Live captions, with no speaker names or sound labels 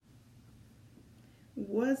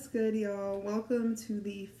What's good, y'all? Welcome to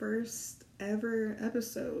the first ever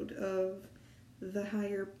episode of The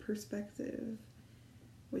Higher Perspective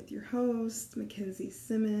with your host, Mackenzie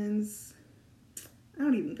Simmons. I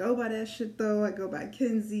don't even go by that shit though. I go by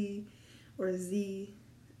Kenzie or Z.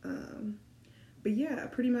 But yeah,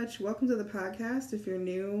 pretty much welcome to the podcast. If you're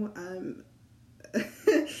new,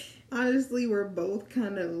 honestly, we're both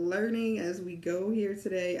kind of learning as we go here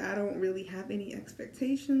today. I don't really have any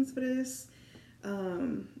expectations for this.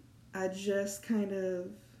 I just I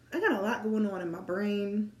got a lot going on in my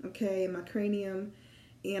brain, okay, in my cranium,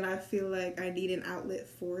 and I feel like I need an outlet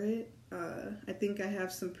for it. I think I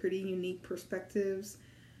have some pretty unique perspectives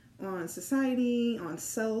on society, on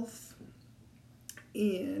self,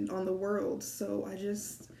 and on the world, so I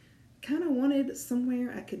just kind of wanted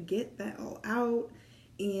somewhere I could get that all out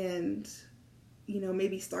and,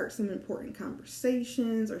 maybe start some important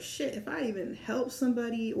conversations or shit. If I even help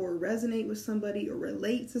somebody or resonate with somebody or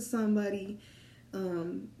relate to somebody,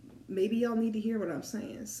 maybe y'all need to hear what I'm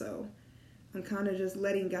saying. So I'm kind of just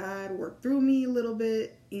letting God work through me a little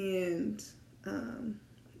bit. And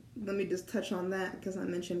let me just touch on that because I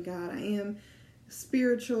mentioned God. I am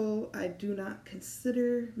spiritual. I do not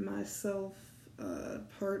consider myself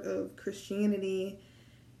part of Christianity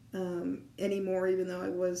anymore, even though I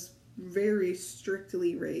was very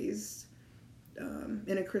strictly raised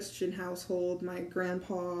in a Christian household. My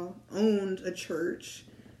grandpa owned a church,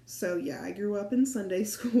 so yeah, I grew up in Sunday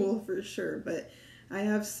school for sure, but I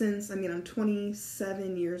have I'm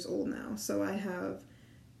 27 years old now, so I have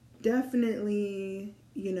definitely,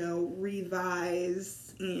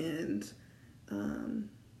 revised and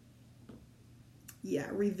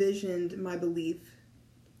revisioned my belief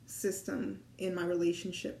system in my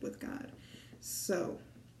relationship with God. So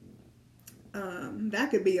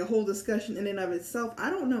that could be a whole discussion in and of itself. I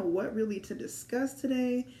don't know what really to discuss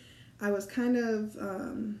today. I was kind of,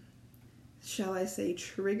 shall I say,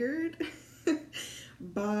 triggered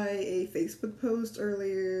by a Facebook post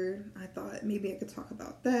earlier. I thought maybe I could talk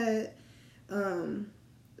about that.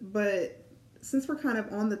 But since we're kind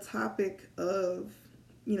of on the topic of,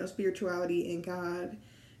 spirituality and God,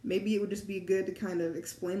 maybe it would just be good to kind of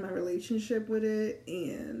explain my relationship with it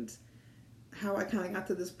and how I kind of got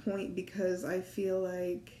to this point, because I feel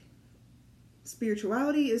like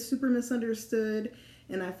spirituality is super misunderstood,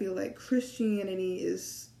 and I feel like Christianity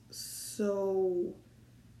is so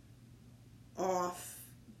off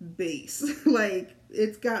base. Like,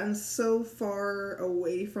 it's gotten so far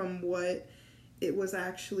away from what it was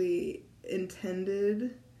actually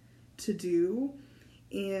intended to do.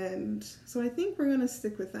 And so I think we're going to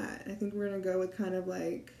stick with that. I think we're going to go with kind of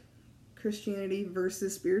like Christianity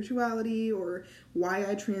versus spirituality, or why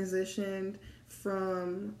I transitioned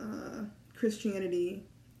from Christianity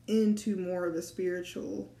into more of a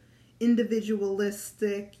spiritual,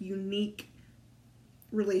 individualistic, unique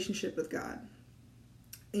relationship with God.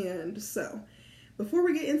 And so, before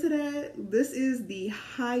we get into that, this is the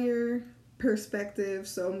higher perspective,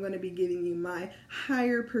 so I'm going to be giving you my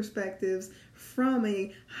higher perspectives from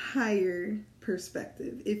a higher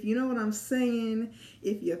perspective. If you know what I'm saying,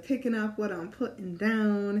 if you're picking up what I'm putting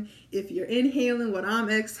down, if you're inhaling what I'm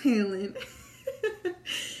exhaling,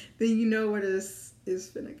 then you know where this is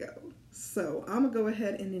finna go. So I'm gonna go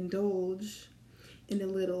ahead and indulge in a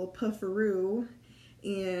little pufferoo,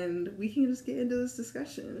 and we can just get into this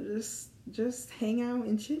discussion. Just hang out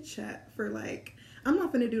and chit chat for I'm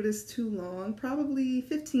not gonna do this too long, probably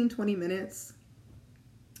 15-20 minutes.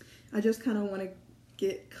 I just kind of want to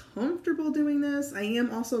get comfortable doing this. I am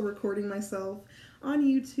also recording myself on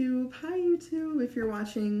YouTube. Hi YouTube, if you're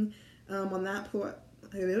watching on that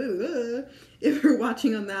if you're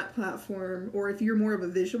watching on that platform, or if you're more of a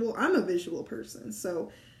visual. I'm a visual person, so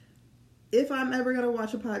if I'm ever going to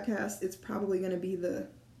watch a podcast, it's probably going to be the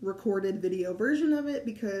recorded video version of it,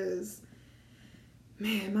 because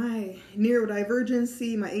man, my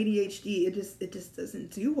neurodivergency, my ADHD, it just doesn't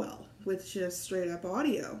do well with just straight up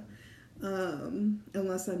audio.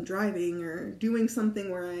 Unless I'm driving or doing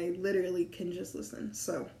something where I literally can just listen.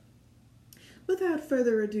 So without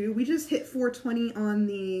further ado, we just hit 4:20 on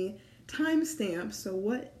the timestamp. So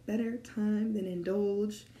what better time than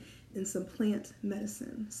indulge in some plant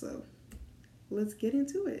medicine? So let's get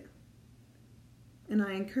into it. And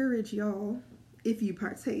I encourage y'all, if you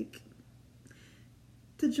partake,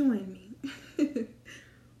 to join me.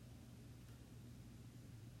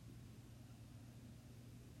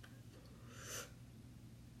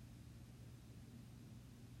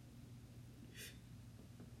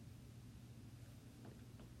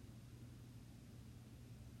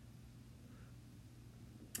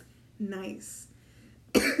 Nice.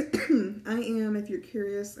 I am, if you're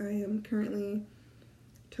curious, I am currently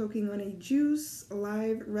toking on a juice,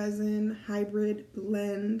 live resin, hybrid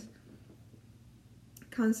blend,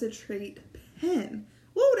 concentrate pen.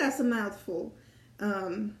 Whoa, that's a mouthful.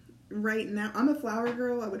 Right now, I'm a flower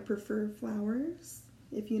girl. I would prefer flowers,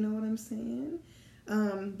 if you know what I'm saying.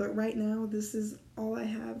 But right now, this is all I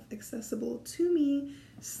have accessible to me.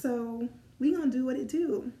 So we gonna do what it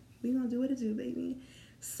do. We gonna do what it do, baby.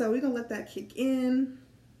 So we gonna let that kick in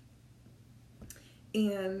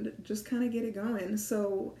and just kind of get it going.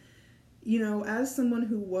 So, you know, as someone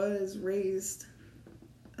who was raised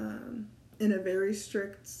in a very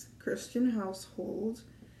strict Christian household,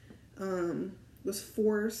 was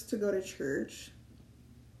forced to go to church,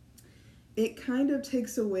 it kind of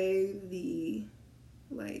takes away the,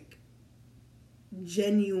 like,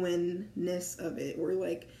 genuineness of it, or,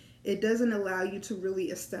 like, it doesn't allow you to really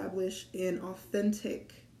establish an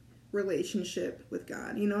authentic relationship with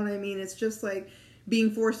God. You know what I mean? It's just like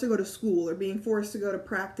being forced to go to school or being forced to go to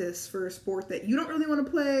practice for a sport that you don't really want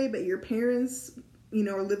to play, but your parents, you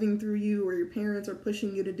know, are living through you, or your parents are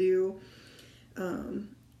pushing you to do.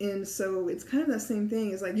 And so it's kind of that same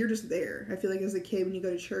thing. It's like you're just there. I feel like as a kid, when you go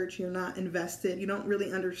to church, you're not invested. You don't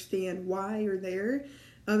really understand why you're there,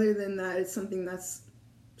 other than that it's something that's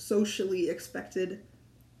socially expected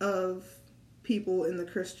of people in the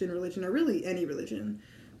Christian religion, or really any religion.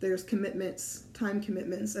 There's commitments, time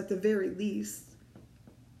commitments at the very least,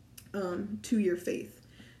 to your faith.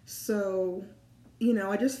 So, you know,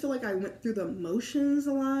 I just feel like I went through the motions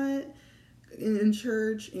a lot in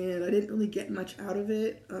church, and I didn't really get much out of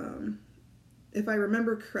it. If I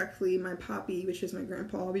remember correctly, my poppy, which is my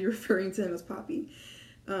grandpa, I'll be referring to him as Poppy.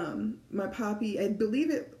 My poppy, I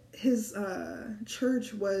believe his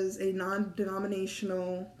church was a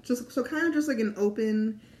non-denominational, so kind of just like an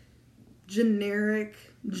open, generic,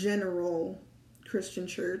 general Christian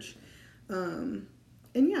church.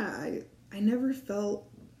 And yeah, I never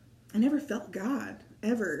felt God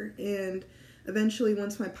ever. And eventually,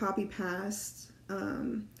 once my poppy passed,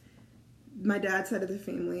 my dad's side of the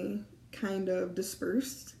family kind of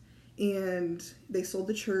dispersed, and they sold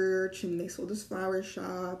the church, and they sold his flower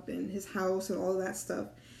shop and his house and all of that stuff.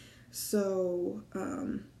 So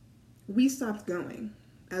we stopped going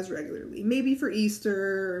as regularly. Maybe for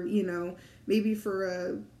Easter, you know, maybe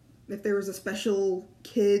for if there was a special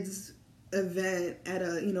kids event at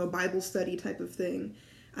a, you know, Bible study type of thing,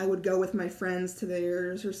 I would go with my friends to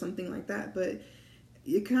theirs or something like that. But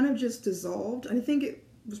it kind of just dissolved. I think it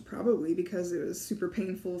was probably because it was super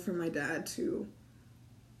painful for my dad to,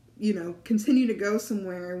 you know, continue to go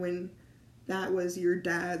somewhere when that was your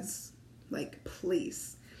dad's, like,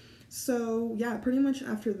 place. So, yeah, pretty much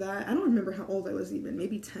after that, I don't remember how old I was even,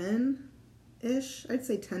 maybe 10-ish? I'd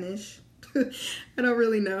say 10-ish. I don't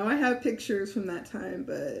really know. I have pictures from that time,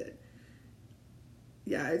 but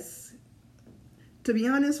yeah, it's, to be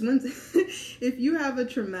honest, if you have a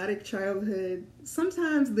traumatic childhood,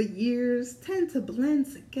 sometimes the years tend to blend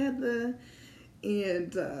together,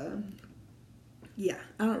 and yeah,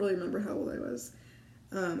 I don't really remember how old I was.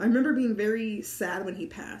 I remember being very sad when he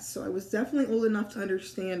passed, so I was definitely old enough to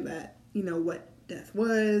understand that, you know, what death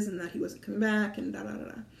was, and that he wasn't coming back, and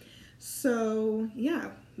da-da-da-da. So,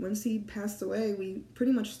 yeah, once he passed away, we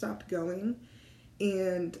pretty much stopped going,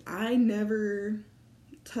 and I never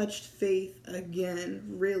touched faith again,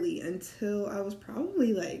 really, until I was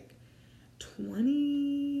probably, like,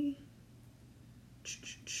 20...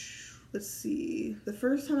 Let's see. The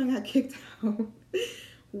first time I got kicked out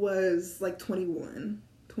was, like, 21.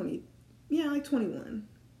 Like 21.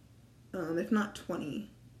 If not 20.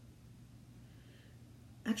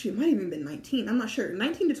 Actually, it might have even been 19. I'm not sure.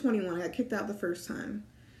 19 to 21, I got kicked out the first time.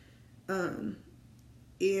 And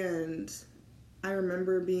I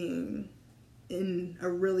remember being in a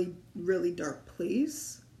really, really dark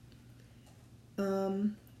place.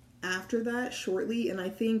 After that, shortly, and I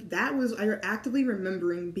think that was, I actively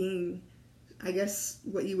remembering being, I guess,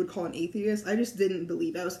 what you would call an atheist. I just didn't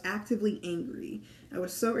believe. I was actively angry. I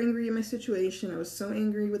was so angry at my situation. I was so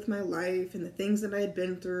angry with my life and the things that I had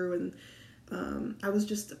been through, and I was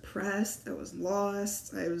just depressed. I was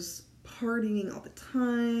lost. I was partying all the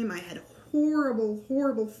time. I had horrible,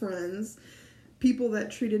 horrible friends. People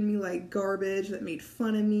that treated me like garbage, that made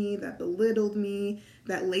fun of me, that belittled me,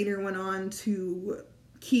 that later went on to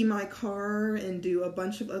key my car and do a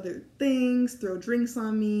bunch of other things, throw drinks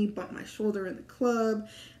on me, bump my shoulder in the club.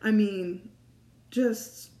 I mean,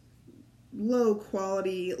 just low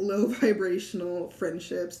quality, low vibrational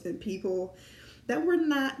friendships and people that were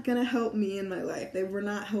not going to help me in my life. They were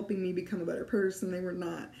not helping me become a better person. They were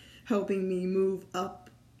not helping me move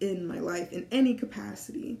up in my life in any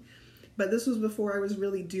capacity. But this was before I was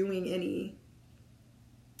really doing any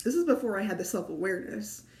this is before I had the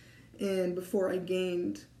self-awareness and before I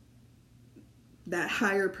gained that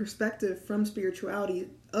higher perspective from spirituality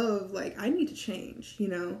of like, I need to change, you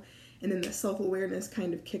know? And then the self-awareness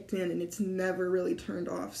kind of kicked in, and it's never really turned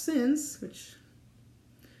off since, which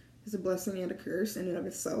is a blessing and a curse in and of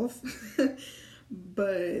itself.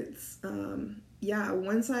 But yeah,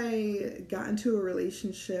 once I got into a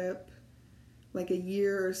relationship, like a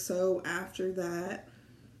year or so after that,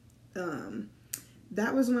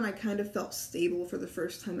 that was when I kind of felt stable for the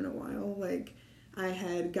first time in a while. Like, I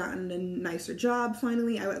had gotten a nicer job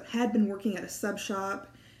finally. I had been working at a sub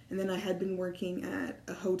shop, and then I had been working at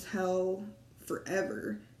a hotel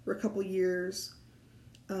forever, for a couple years.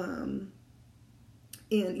 And,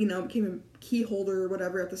 you know, became a key holder or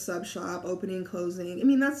whatever at the sub shop, opening, closing. I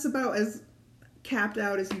mean, that's about as capped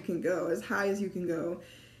out as you can go, as high as you can go,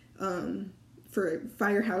 for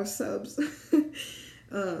firehouse subs.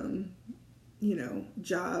 You know,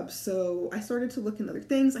 jobs. So I started to look in other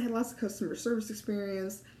things. I had lots of customer service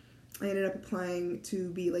experience. I ended up applying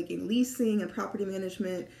to be like in leasing and property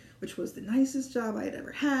management, which was the nicest job I had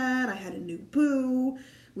ever had. I had a new boo.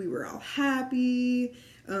 We were all happy.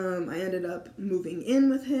 I ended up moving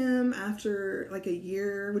in with him after like a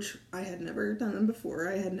year, which I had never done before.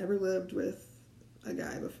 I had never lived with a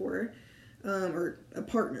guy before, or a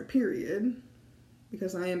partner, period.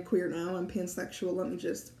 Because I am queer now, I'm pansexual. Let me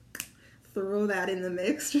just throw that in the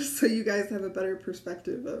mix just so you guys have a better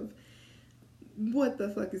perspective of what the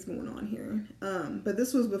fuck is going on here. But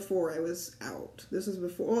this was before I was out. This was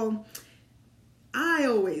before, well, I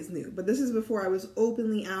always knew, but this is before I was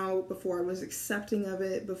openly out, before I was accepting of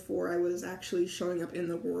it, before I was actually showing up in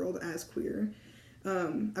the world as queer.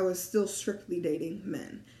 I was still strictly dating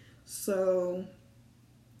men. So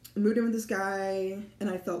I moved in with this guy and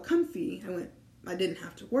I felt comfy. I didn't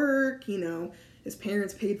have to work, you know. His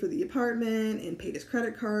parents paid for the apartment and paid his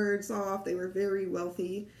credit cards off. They were very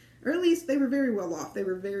wealthy, or at least they were very well off. They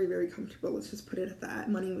were very, very comfortable. Let's just put it at that.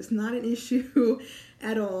 Money was not an issue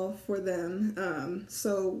at all for them.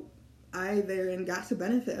 So I therein got to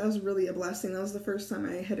benefit. That was really a blessing. That was the first time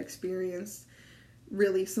I had experienced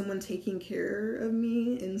really someone taking care of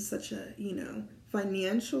me in such a, you know,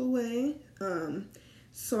 financial way.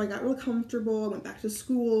 So I got real comfortable. I went back to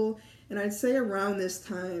school. And I'd say around this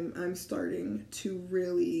time, I'm starting to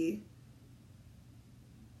really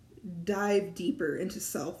dive deeper into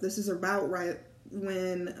self. This is about right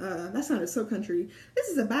when, that sounded so country. This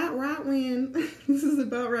is about right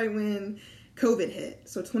when COVID hit.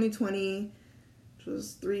 So 2020, which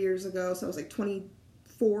was 3 years ago. So I was like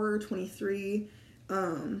 24, 23.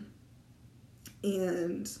 And,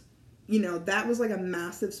 you know, that was like a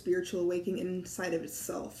massive spiritual awakening inside of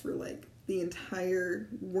itself for like the entire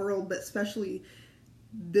world, but especially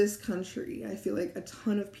this country. I feel like a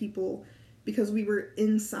ton of people, because we were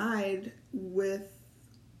inside with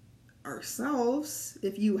ourselves,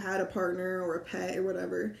 if you had a partner or a pet or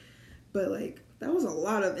whatever, but like that was a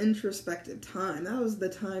lot of introspective time. That was the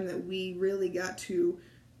time that we really got to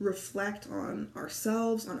reflect on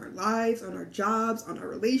ourselves, on our lives, on our jobs, on our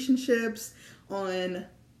relationships, on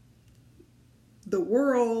the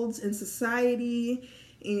world and society.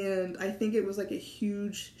 And I think it was like a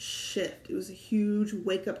huge shift. It was a huge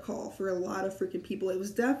wake-up call for a lot of freaking people. It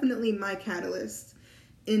was definitely my catalyst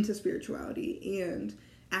into spirituality. And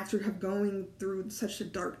after going through such a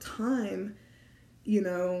dark time, you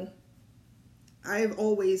know, I've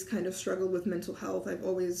always kind of struggled with mental health. I've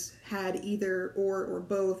always had either or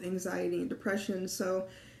both anxiety and depression. So,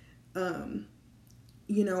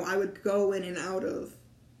 you know, I would go in and out of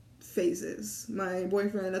phases. My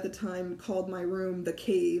boyfriend at the time called my room the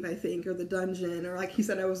cave, I think, or the dungeon, or like he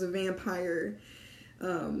said I was a vampire,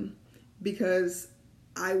 because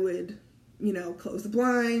I would, you know, close the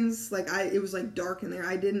blinds. Like it was like dark in there.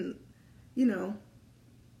 I didn't, you know,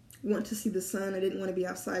 want to see the sun. I didn't want to be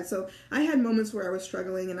outside. So I had moments where I was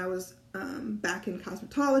struggling, and I was back in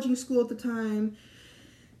cosmetology school at the time.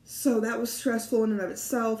 So that was stressful in and of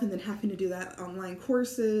itself, and then having to do that online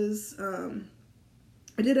courses.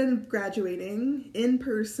 I did end up graduating in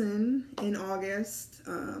person in August,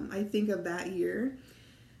 I think, of that year.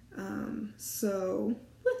 So,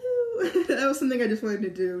 woohoo! That was something I just wanted to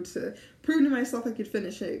do to prove to myself I could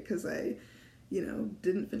finish it, because I, you know,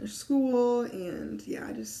 didn't finish school. And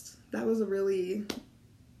yeah, that was a really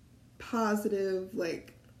positive,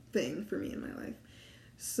 like, thing for me in my life.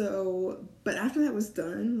 So, but after that was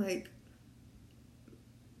done, like,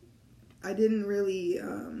 I didn't really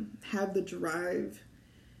have the drive.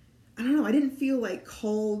 I don't know, I didn't feel like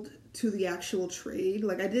called to the actual trade.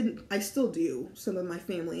 Like I still do some of my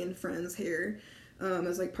family and friends' hair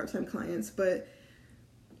as like part-time clients, but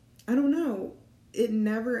I don't know. it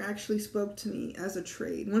never actually spoke to me as a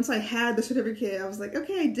trade. Once I had the certificate, I was like,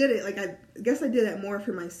 okay, I did it. Like, I guess I did it more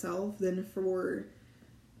for myself than for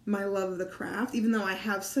my love of the craft, even though I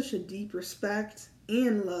have such a deep respect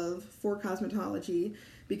and love for cosmetology,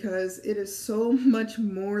 because it is so much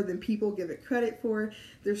more than people give it credit for.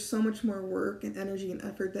 There's so much more work and energy and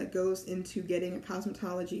effort that goes into getting a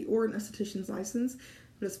cosmetology or an esthetician's license.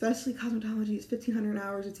 But especially cosmetology is 1,500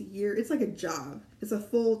 hours. It's a year. It's like a job. It's a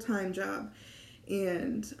full-time job.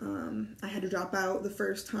 And I had to drop out the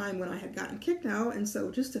first time when I had gotten kicked out. And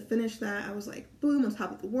so just to finish that, I was like, boom, on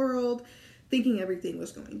top of the world, thinking everything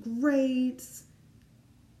was going great.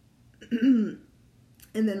 And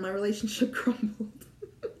then my relationship crumbled.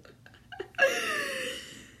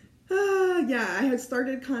 Yeah, I had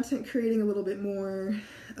started content creating a little bit more,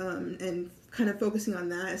 and kind of focusing on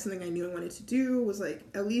that as something I knew I wanted to do, was like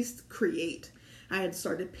at least create. I had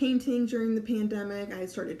started painting during the pandemic. I had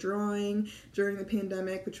started drawing during the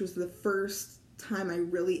pandemic, which was the first time I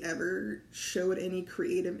really ever showed any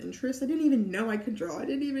creative interest. I didn't even know I could draw. I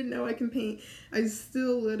didn't even know I can paint. I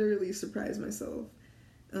still literally surprise myself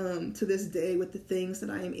to this day with the things that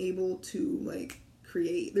I am able to like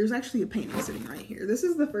create. There's actually a painting sitting right here. This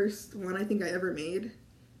is the first one I think I ever made.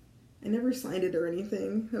 I never signed it or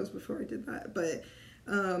anything. That was before I did that. But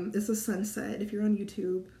it's a sunset. If you're on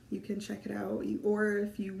YouTube, you can check it out. Or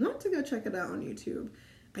if you want to go check it out on YouTube,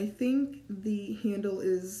 I think the handle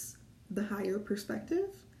is The Higher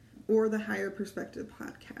Perspective or The Higher Perspective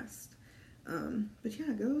Podcast. But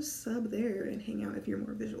yeah, go sub there and hang out if you're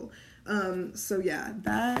more visual. So yeah,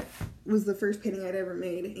 that was the first painting I'd ever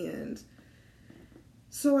made. And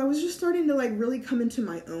so I was just starting to like really come into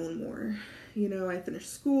my own more. You know, I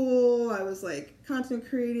finished school, I was like content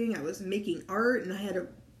creating, I was making art, and I had a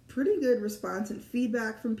pretty good response and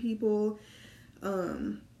feedback from people.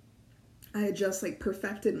 I had just like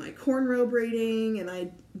perfected my cornrow braiding, and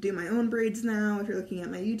I do my own braids now. If you're looking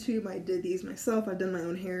at my YouTube, I did these myself. I've done my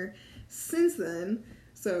own hair since then,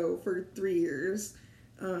 so for 3 years,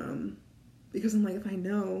 because I'm like, if I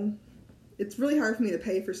know, it's really hard for me to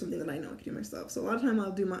pay for something that I know I can do myself. So a lot of time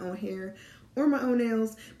I'll do my own hair or my own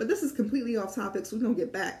nails, but this is completely off topic, so we're gonna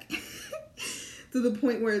get back to the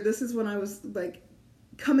point where this is when I was like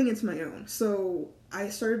coming into my own. So I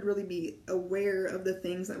started to really be aware of the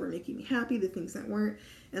things that were making me happy, the things that weren't,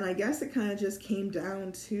 and I guess it kind of just came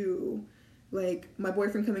down to like my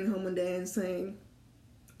boyfriend coming home one day and saying,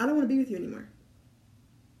 I don't want to be with you anymore.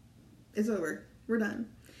 It's over. We're done.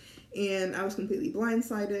 And I was completely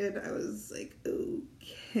blindsided. I was like,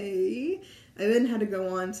 okay. I then had to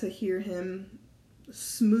go on to hear him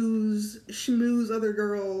schmooze other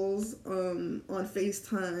girls on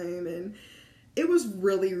FaceTime, and it was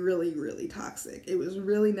really, really, really toxic. It was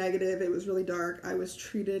really negative. It was really dark. I was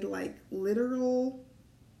treated like literal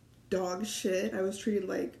dog shit. I was treated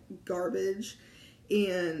like garbage,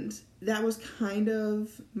 and that was kind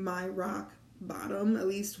of my rock bottom, at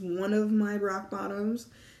least one of my rock bottoms,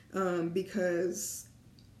 because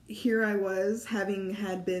here I was, having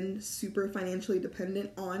had been super financially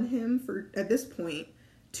dependent on him for, at this point,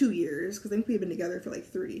 2 years, because I think we had been together for like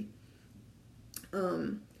 3.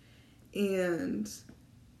 And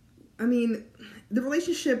I mean, the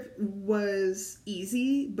relationship was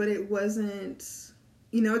easy, but it wasn't,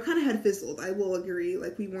 you know, it kind of had fizzled. I will agree.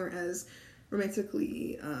 Like, we weren't as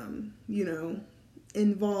romantically, you know,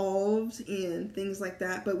 involved in things like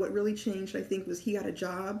that. But what really changed, I think, was he got a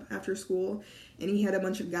job after school, and he had a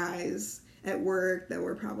bunch of guys at work that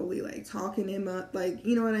were probably like talking him up, like,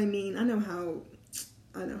 you know what I mean? I know how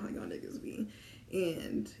y'all niggas be.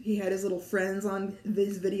 And he had his little friends on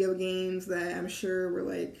his video games that I'm sure were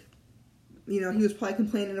like, you know, he was probably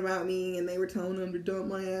complaining about me, and they were telling him to dump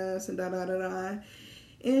my ass and da da da da.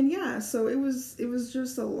 And yeah, so it was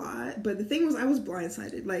just a lot. But the thing was, I was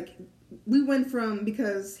blindsided. Like, we went from,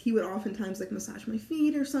 because he would oftentimes like massage my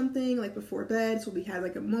feet or something like before bed, so we had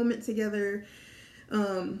like a moment together.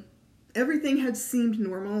 Everything had seemed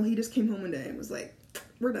normal. He just came home one day and was like,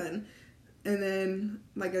 we're done. And then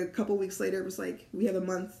like a couple weeks later, it was like, we have a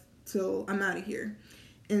month till I'm out of here.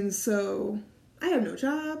 And so I have no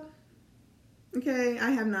job. Okay,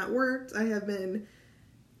 I have not worked. I have been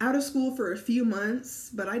out of school for a few months,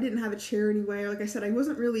 but I didn't have a chair anywhere. Like I said, I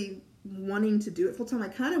wasn't really wanting to do it full time. I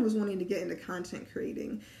kind of was wanting to get into content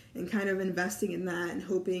creating and kind of investing in that, and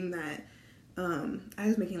hoping that I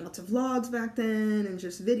was making lots of vlogs back then, and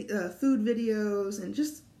just food videos, and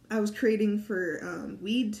just I was creating for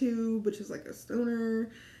WeedTube, which is like a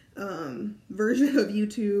stoner version of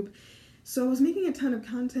YouTube. So I was making a ton of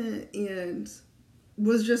content and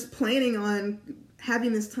was just planning on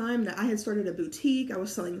having this time that I had started a boutique. I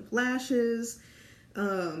was selling lashes.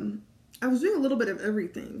 I was doing a little bit of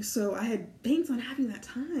everything. So I had banked on having that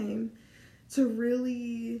time to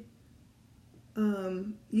really,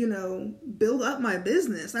 build up my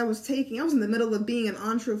business. I was in the middle of being an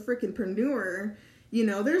entrepreneur.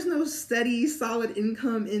 There's no steady, solid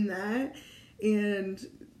income in that. And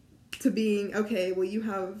to being, okay, well, you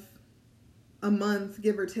have a month,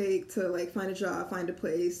 give or take, to like find a job, find a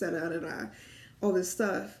place, all this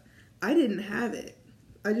stuff. I didn't have it.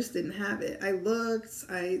 I just didn't have it. I looked,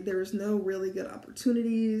 there was no really good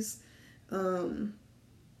opportunities.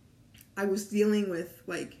 I was dealing with,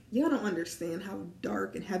 like, y'all don't understand how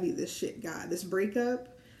dark and heavy this shit got. This breakup,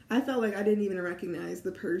 I felt like I didn't even recognize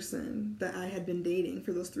the person that I had been dating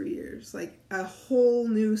for those 3 years. Like, a whole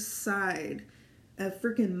new side, a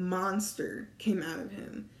freaking monster came out of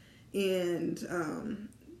him. And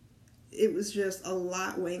it was just a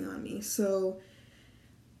lot weighing on me. So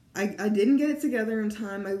I didn't get it together in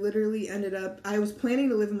time. I literally ended up, I was planning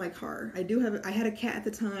to live in my car. I had a cat at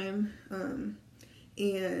the time,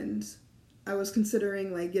 and I was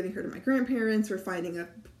considering like giving her to my grandparents or finding a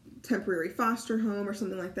temporary foster home or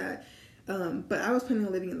something like that. But I was planning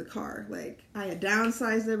on living in the car. Like, I had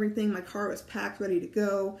downsized everything. My car was packed, ready to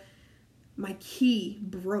go. My key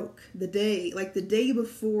broke the day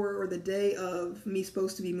before or the day of me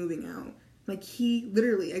supposed to be moving out. My key,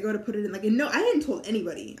 literally, I go to put it in, like, and no, I hadn't told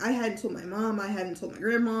anybody. I hadn't told my mom, I hadn't told my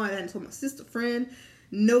grandma, I hadn't told my sister friend.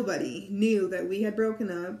 Nobody knew that we had broken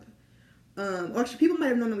up. Actually, people might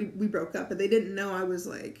have known that we broke up, but they didn't know I was,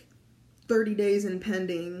 like, 30 days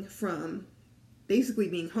impending from basically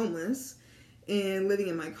being homeless and living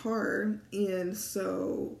in my car. And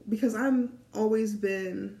so, because I've always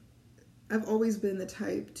been the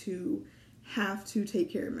type to have to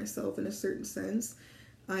take care of myself in a certain sense.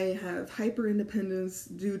 I have hyper independence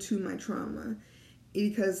due to my trauma,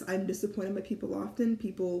 because I'm disappointed by people often.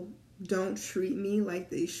 People don't treat me like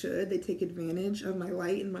they should. They take advantage of my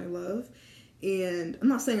light and my love. And I'm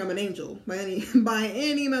not saying I'm an angel by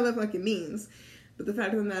any motherfucking means, but the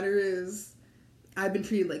fact of the matter is, I've been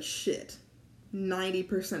treated like shit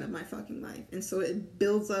 90% of my fucking life. And so it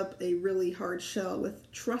builds up a really hard shell with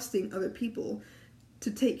trusting other people to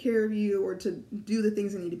take care of you or to do the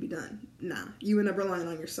things that need to be done. Nah, you end up relying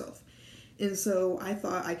on yourself. And so I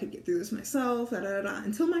thought I could get through this myself,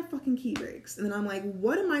 until my fucking key breaks. And then I'm like,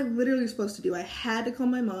 what am I literally supposed to do? I had to call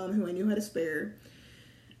my mom, who I knew had a spare.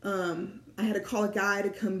 I had to call a guy to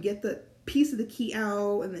come get the piece of the key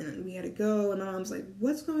out, and then we had to go, and my mom's like,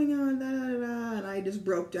 what's going on, and I just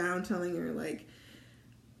broke down telling her, like,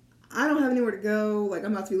 I don't have anywhere to go, like,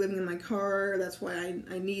 I'm about to be living in my car, that's why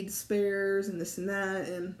I need spares, and this and that,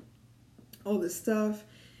 and all this stuff.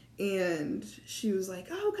 And she was like,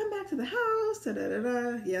 oh, come back to the house,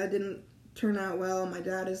 Yeah, it didn't turn out well. My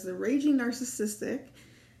dad is a raging narcissistic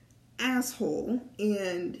asshole,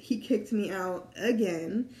 and he kicked me out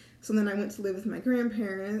again. So then I went to live with my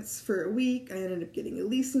grandparents for a week. I ended up getting a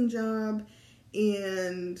leasing job,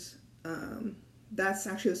 and that's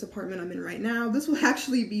actually this apartment I'm in right now. This will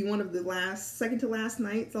actually be one of the second to last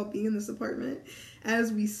nights I'll be in this apartment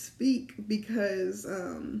as we speak, because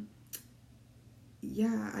I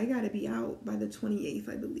gotta be out by the 28th,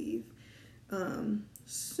 I believe.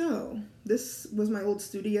 So this was my old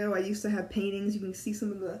studio. I used to have paintings. You can see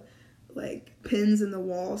some of the like pins in the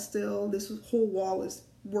wall still. This whole wall is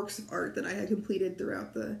works of art that I had completed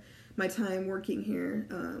throughout my time working here,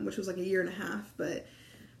 which was like a year and a half. But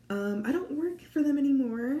I don't work for them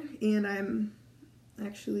anymore, and I'm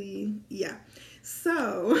actually,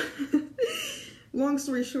 So long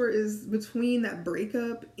story short is, between that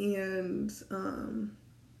breakup and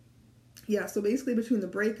so basically between the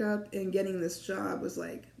breakup and getting this job was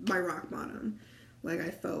like my rock bottom. Like,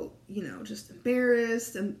 I felt, just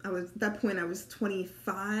embarrassed, and at that point I was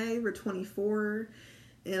 25 or 24,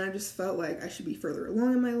 and I just felt like I should be further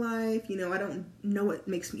along in my life. I don't know what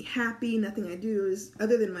makes me happy. Nothing I do is,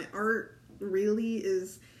 other than my art, really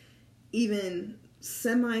is even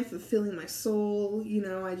semi-fulfilling my soul.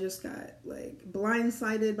 I just got, like,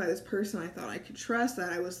 blindsided by this person I thought I could trust,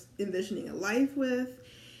 that I was envisioning a life with.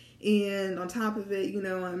 And on top of it,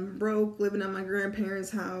 I'm broke, living at my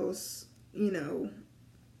grandparents' house,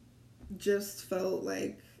 just felt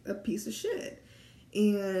like a piece of shit.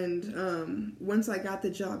 And once I got the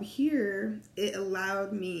job here, it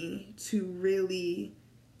allowed me to really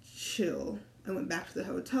chill. I went back to the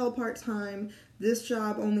hotel part-time. This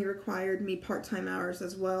job only required me part-time hours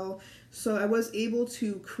as well. So I was able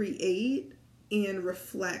to create and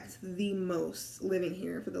reflect the most living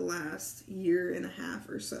here for the last year and a half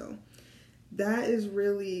or so. That is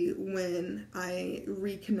really when I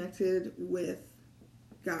reconnected with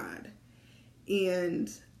God.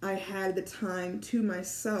 And I had the time to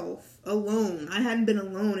myself alone. I hadn't been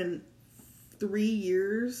alone in 3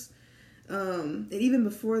 years. And even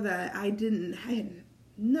before that, I had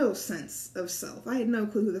no sense of self. I had no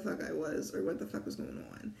clue who the fuck I was or what the fuck was going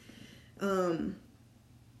on.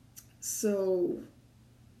 So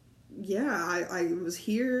yeah, I was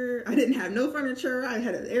here. I didn't have no furniture. I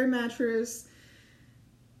had an air mattress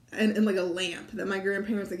and like a lamp that my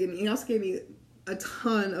grandparents had given me. He also gave me a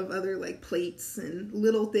ton of other like plates and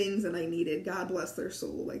little things that I needed. God bless their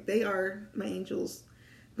soul. Like, they are my angels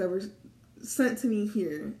that were sent to me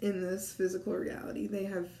here in this physical reality. They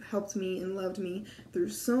have helped me and loved me through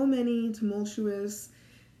so many tumultuous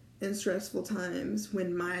and stressful times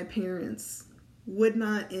when my parents would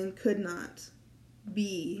not and could not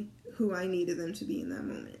be who I needed them to be in that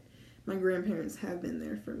moment. My grandparents have been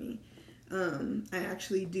there for me. I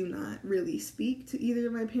actually do not really speak to either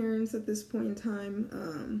of my parents at this point in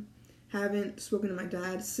time. Haven't spoken to my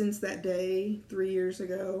dad since that day 3 years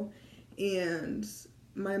ago. And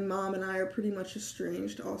my mom and I are pretty much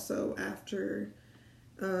estranged also after,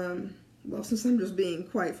 well, since I'm just being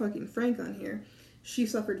quite fucking frank on here, she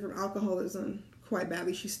suffered from alcoholism quite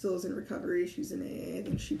badly. She still is in recovery. She's in AA. I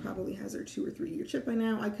think she probably has her 2 or 3 year chip by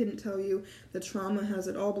now. I couldn't tell you. The trauma has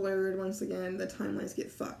it all blurred. Once again, the timelines get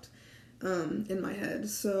fucked in my head.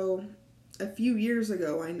 So a few years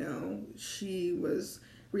ago, I know she was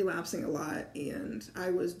relapsing a lot, and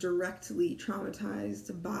I was directly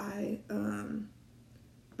traumatized by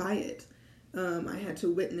it. I had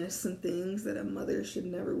to witness some things that a mother should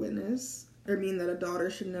never witness, that a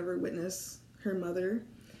daughter should never witness her mother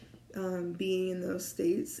being in those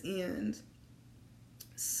states. And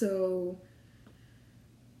so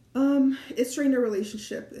it strained our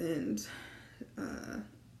relationship, and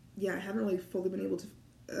I haven't really fully been able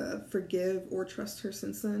to forgive or trust her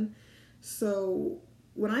since then. So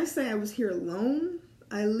when I say I was here alone,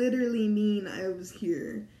 I literally mean I was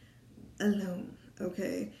here alone,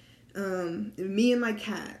 okay? Me and my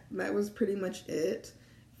cat, that was pretty much it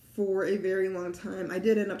for a very long time. I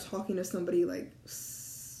did end up talking to somebody like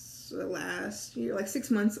last year, like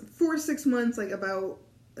 6 months, for 6 months, like about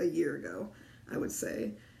a year ago, I would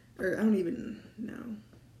say. Or I don't even know.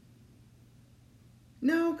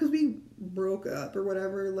 No, because we broke up or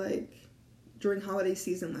whatever, like during holiday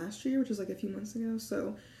season last year, which was like a few months ago.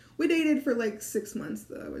 So we dated for like 6 months,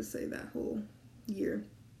 though, I would say, that whole year.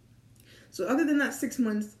 So other than that 6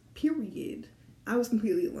 months period, I was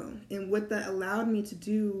completely alone. And what that allowed me to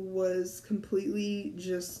do was completely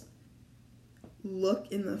just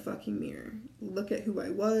look in the fucking mirror. Look at who I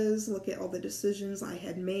was, look at all the decisions I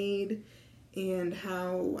had made and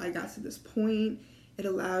how I got to this point. It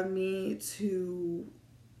allowed me to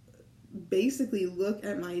basically look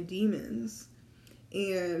at my demons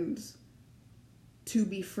and to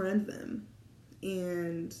befriend them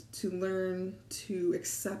and to learn to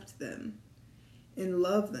accept them and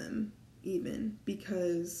love them, even,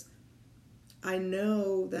 because I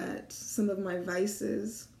know that some of my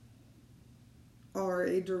vices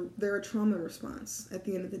they're a trauma response at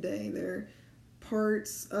the end of the day. They're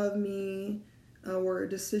parts of me or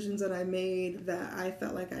decisions that I made that I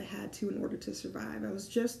felt like I had to in order to survive. I was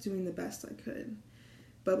just doing the best I could.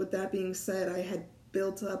 But with that being said, I had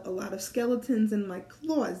built up a lot of skeletons in my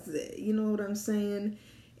closet, you know what I'm saying?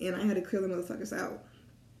 And I had to clear the motherfuckers out.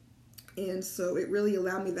 And so it really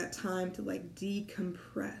allowed me that time to like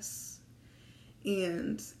decompress.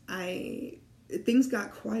 And things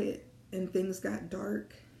got quiet and things got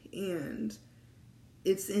dark, and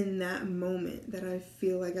it's in that moment that I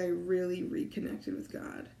feel like I really reconnected with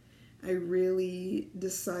God. I really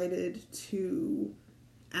decided to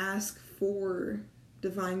ask for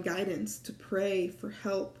divine guidance, to pray for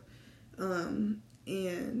help,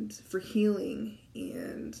 and for healing,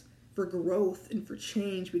 and for growth, and for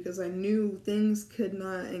change, because I knew things could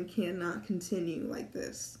not and cannot continue like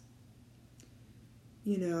this,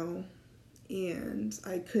 you know, and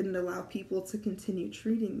I couldn't allow people to continue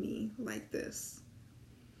treating me like this.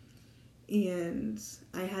 And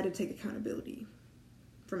I had to take accountability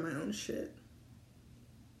for my own shit.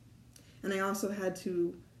 And I also had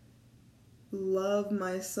to love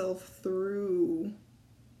myself through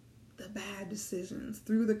the bad decisions,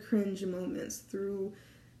 through the cringe moments, through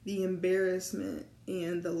the embarrassment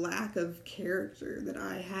and the lack of character that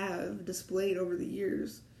I have displayed over the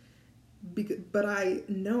years. But I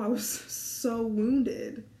know I was so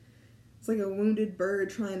wounded. It's like a wounded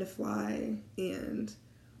bird trying to fly, and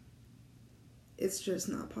it's just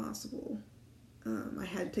not possible. I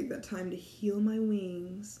had to take that time to heal my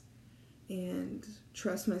wings and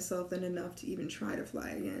trust myself in enough to even try to fly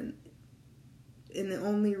again. And the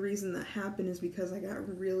only reason that happened is because I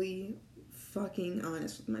got really fucking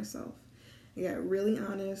honest with myself. I got really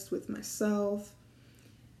honest with myself,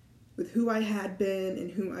 with who I had been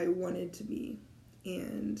and who I wanted to be.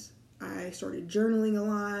 And I started journaling a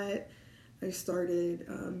lot. I started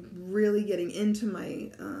really getting into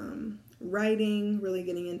my writing, really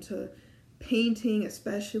getting into painting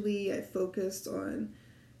especially. I focused on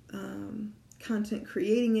content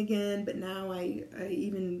creating again, but now I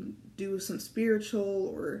even do some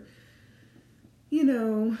spiritual or, you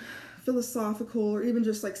know, philosophical or even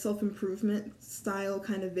just like self-improvement style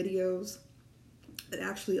kind of videos that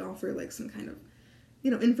actually offer like some kind of, you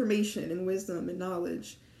know, information and wisdom and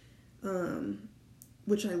knowledge,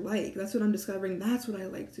 which I like. That's what I'm discovering. That's what I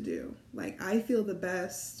like to do. Like, I feel the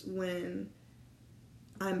best when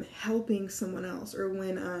I'm helping someone else, or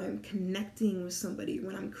when I'm connecting with somebody,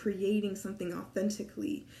 when I'm creating something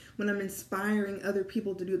authentically, when I'm inspiring other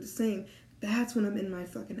people to do the same. That's when I'm in my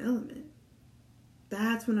fucking element.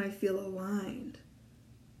 That's when I feel aligned,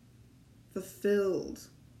 fulfilled.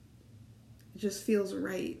 It just feels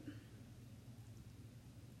right.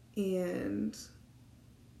 And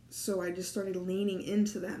so I just started leaning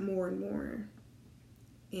into that more and more.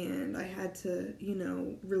 And I had to, you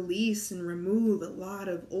know, release and remove a lot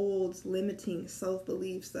of old limiting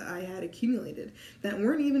self-beliefs that I had accumulated that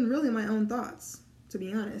weren't even really my own thoughts, to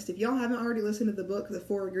be honest. If y'all haven't already listened to the book, The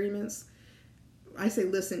 4 Agreements, I say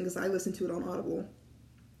listen because I listened to it on Audible.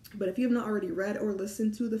 But if you have not already read or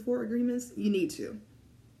listened to The 4 Agreements, you need to.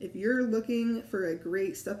 If you're looking for a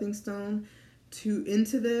great stepping stone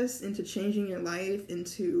into changing your life,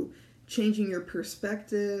 into changing your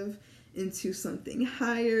perspective, into something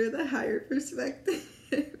higher, the higher perspective.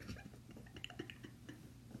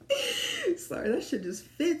 Sorry, that shit just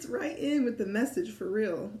fits right in with the message for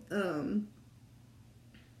real.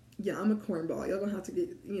 Yeah, I'm a cornball. Y'all gonna have to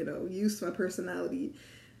get, you know, used to my personality.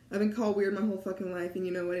 I've been called weird my whole fucking life, and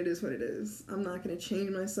you know what, it is what it is. I'm not gonna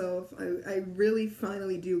change myself. I really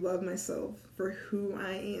finally do love myself for who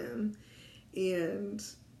I am. And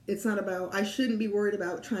it's not about, I shouldn't be worried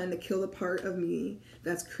about trying to kill the part of me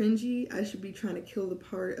that's cringy. I should be trying to kill the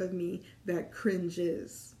part of me that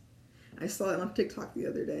cringes. I saw it on TikTok the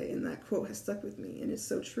other day, and that quote has stuck with me, and it's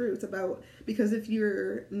so true. It's about, because if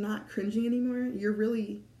you're not cringing anymore, you're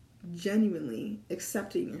really genuinely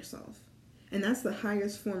accepting yourself. And that's the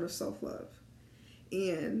highest form of self-love.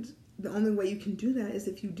 And the only way you can do that is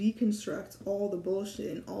if you deconstruct all the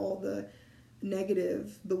bullshit and all the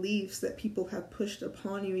negative beliefs that people have pushed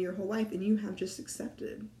upon you your whole life, and you have just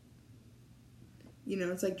accepted. You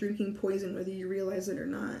know, it's like drinking poison whether you realize it or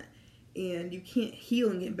not. And you can't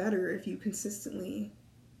heal and get better if you consistently,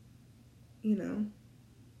 you know,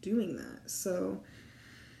 doing that. So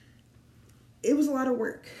it was a lot of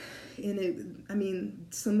work. And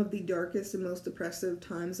some of the darkest and most depressive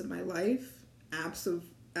times of my life,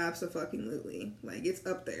 abso-fucking-lutely. Like, it's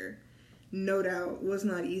up there. No doubt, was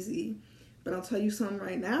not easy. But I'll tell you something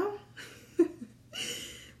right now.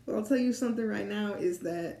 Is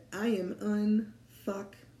that I am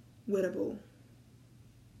unfuck-wittable.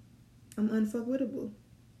 I'm unfuck-wittable.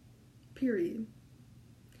 Period.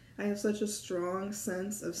 I have such a strong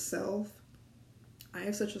sense of self. I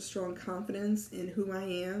have such a strong confidence in who I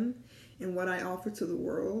am and what I offer to the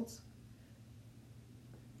world.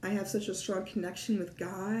 I have such a strong connection with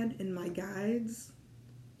God and my guides,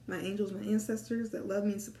 my angels, my ancestors that love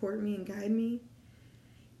me and support me and guide me.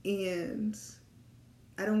 And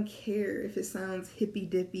I don't care if it sounds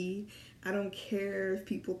hippy-dippy. I don't care if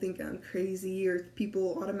people think I'm crazy, or if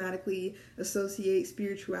people automatically associate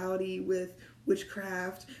spirituality with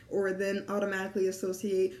witchcraft, or then automatically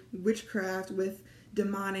associate witchcraft with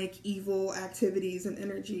demonic, evil activities and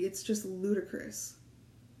energy. It's just ludicrous.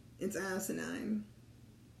 It's asinine.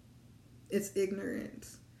 It's ignorant.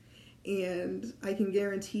 And I can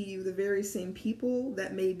guarantee you the very same people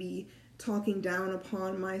that may be talking down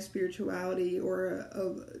upon my spirituality, or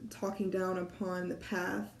talking down upon the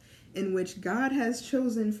path in which God has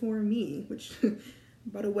chosen for me, which,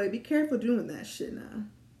 by the way, be careful doing that shit now.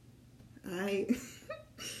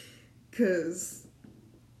 Because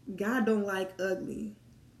God don't like ugly.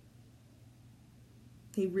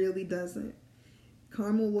 He really doesn't.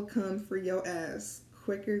 Karma will come for your ass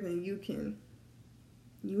quicker than you can.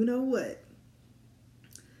 You know what?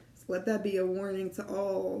 So let that be a warning to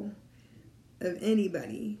all of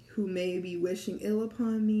anybody who may be wishing ill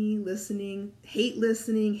upon me, listening, hate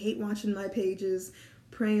watching my pages,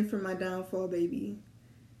 praying for my downfall, baby.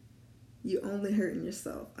 You only hurting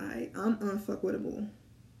yourself. I'm unfuckwittable.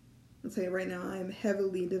 I'll tell you right now, I am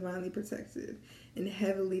heavily divinely protected and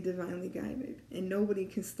heavily divinely guided, and nobody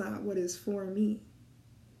can stop what is for me.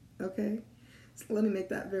 Okay? So let me make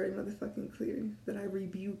that very motherfucking clear, that I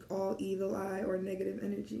rebuke all evil eye or negative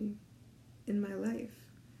energy in my life.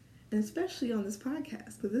 And especially on this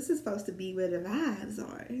podcast, because this is supposed to be where the vibes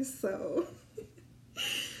are. So,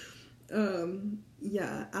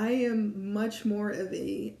 yeah, I'm much more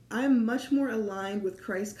aligned with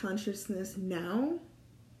Christ consciousness now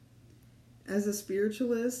as a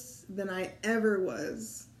spiritualist than I ever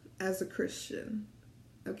was as a Christian.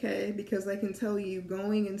 Okay? Because I can tell you,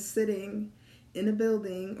 going and sitting in a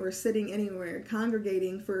building or sitting anywhere,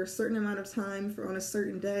 congregating for a certain amount of time on a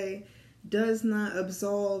certain day, does not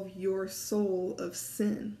absolve your soul of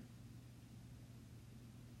sin.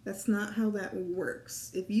 That's not how that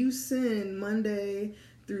works. If you sin Monday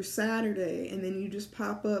through Saturday and then you just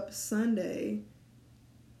pop up Sunday,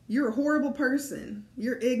 you're a horrible person.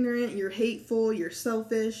 You're ignorant, you're hateful, you're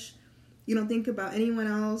selfish. You don't think about anyone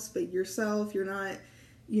else but yourself. You're not,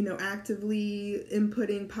 actively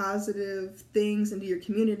inputting positive things into your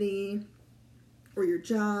community or your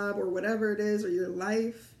job or whatever it is, or your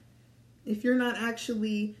life. If you're not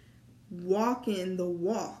actually walking the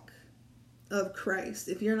walk of Christ,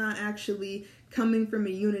 if you're not actually coming from a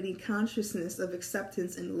unity consciousness of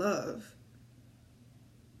acceptance and love,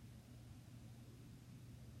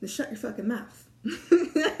 then shut your fucking mouth.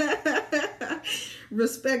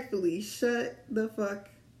 Respectfully, shut the fuck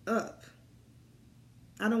up.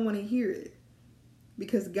 I don't want to hear it.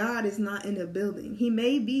 Because God is not in a building. He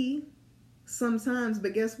may be sometimes,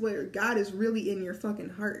 but guess what? God is really in your fucking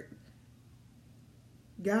heart.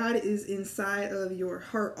 God is inside of your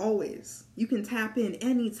heart always. You can tap in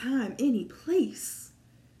anytime, any place.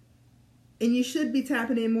 And you should be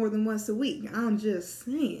tapping in more than once a week. I'm just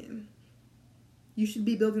saying. You should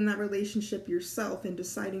be building that relationship yourself and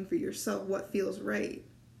deciding for yourself what feels right.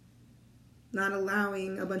 Not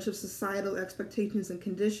allowing a bunch of societal expectations and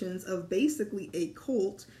conditions of basically a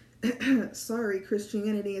cult. Sorry,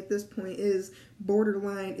 Christianity at this point is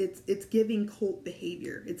borderline. It's giving cult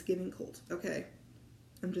behavior. It's giving cult. Okay.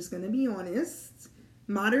 I'm just going to be honest.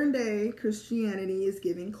 Modern day Christianity is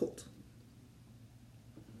giving cult.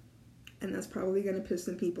 And that's probably going to piss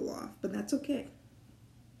some people off. But that's okay.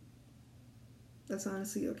 That's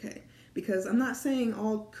honestly okay. Because I'm not saying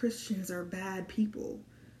all Christians are bad people.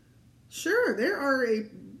 Sure, there are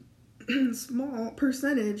a small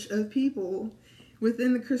percentage of people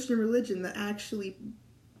within the Christian religion that actually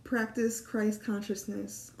practice Christ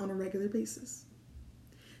consciousness on a regular basis.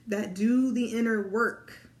 That do the inner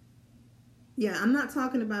work. Yeah, I'm not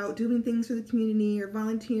talking about doing things for the community or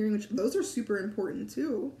volunteering, which those are super important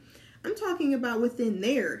too. I'm talking about within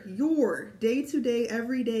your day-to-day,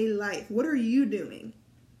 everyday life. What are you doing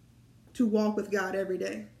to walk with God every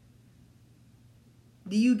day?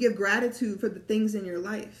 Do you give gratitude for the things in your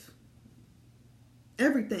life?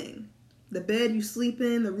 Everything. The bed you sleep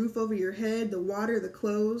in, the roof over your head, the water, the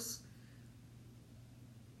clothes.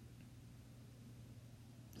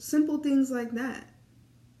 Simple things like that.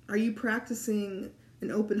 Are you practicing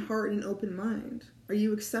an open heart and open mind? Are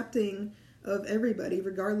you accepting of everybody,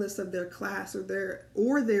 regardless of their class or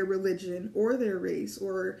their religion or their race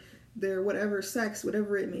or their whatever sex,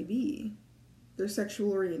 whatever it may be, their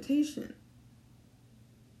sexual orientation?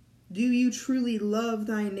 Do you truly love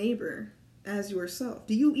thy neighbor as yourself?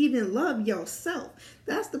 Do you even love yourself?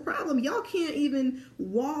 That's the problem. Y'all can't even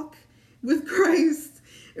walk with Christ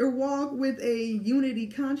or walk with a unity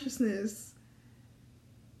consciousness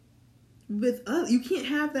with others. You can't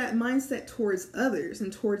have that mindset towards others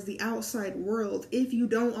and towards the outside world if you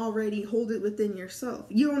don't already hold it within yourself.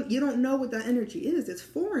 You don't know what that energy is. It's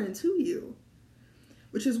foreign to you.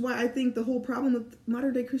 Which is why I think the whole problem with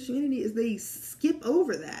modern day Christianity is they skip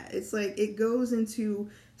over that. It's like it goes into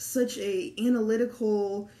such a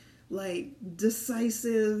analytical, like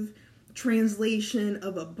decisive translation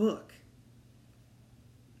of a book.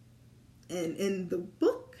 And the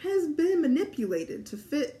book has been manipulated to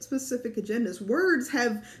fit specific agendas. Words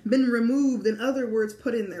have been removed and other words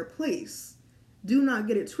put in their place. Do not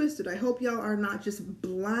get it twisted. I hope y'all are not just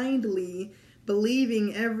blindly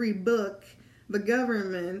believing every book the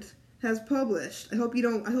government has published. I hope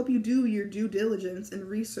you do your due diligence and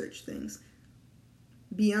research things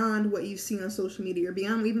beyond what you've seen on social media or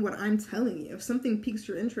beyond even what I'm telling you. If something piques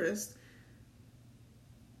your interest,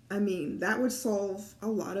 I mean, that would solve a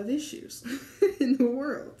lot of issues in the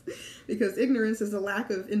world, because ignorance is a lack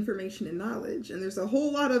of information and knowledge, and there's a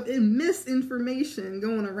whole lot of misinformation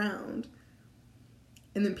going around,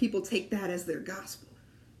 and then people take that as their gospel,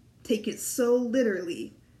 take it so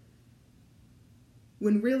literally,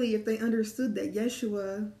 when really if they understood that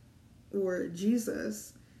Yeshua or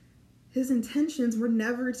Jesus, his intentions were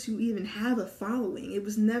never to even have a following. It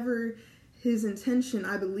was never his intention,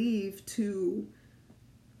 I believe, to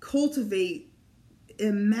cultivate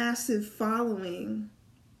a massive following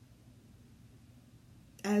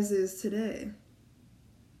as is today.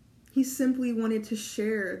 He simply wanted to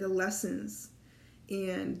share the lessons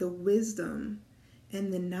and the wisdom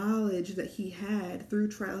and the knowledge that he had through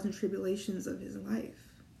trials and tribulations of his life.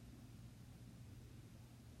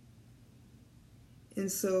 And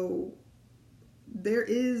so there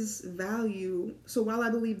is value. So while I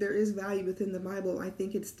believe there is value within the Bible, I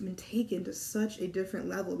think it's been taken to such a different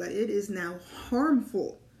level that it is now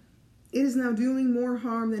harmful. It is now doing more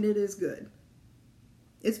harm than it is good.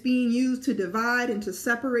 It's being used to divide and to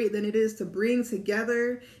separate than it is to bring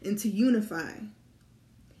together and to unify.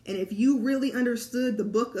 And if you really understood the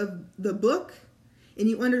book and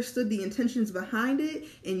you understood the intentions behind it,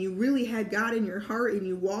 and you really had God in your heart and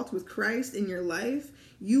you walked with Christ in your life,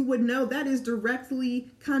 you would know that is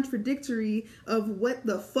directly contradictory of what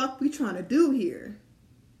the fuck we trying to do here.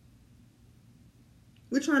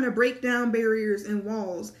 We're trying to break down barriers and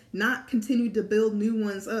walls, not continue to build new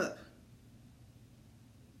ones up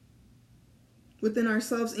within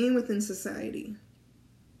ourselves and within society.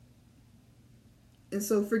 And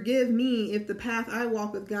so forgive me if the path I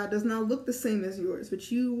walk with God does not look the same as yours, but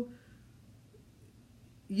you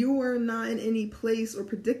are not in any place or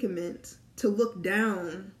predicament to look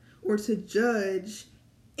down or to judge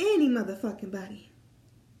any motherfucking body.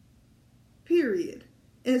 Period.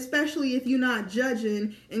 And especially if you're not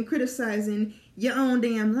judging and criticizing your own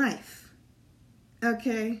damn life.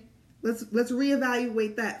 Okay? Let's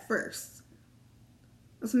reevaluate that first.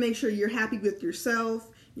 Let's make sure you're happy with yourself,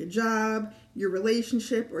 your job, your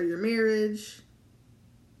relationship or your marriage,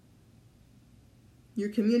 your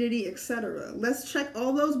community, etc. Let's check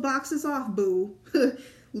all those boxes off, boo.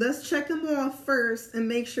 Let's check them off first and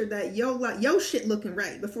make sure that your shit looking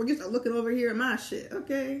right before you start looking over here at my shit,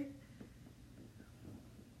 okay?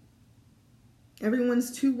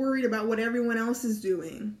 Everyone's too worried about what everyone else is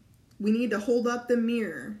doing. We need to hold up the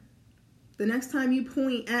mirror. The next time you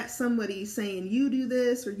point at somebody saying you do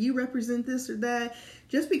this or you represent this or that,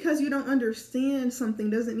 just because you don't understand something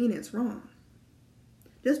doesn't mean it's wrong.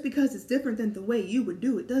 Just because it's different than the way you would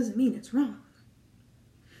do it doesn't mean it's wrong.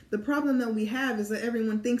 The problem that we have is that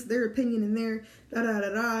everyone thinks their opinion and their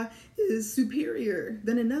is superior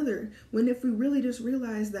than another. When if we really just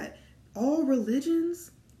realize that all religions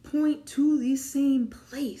point to the same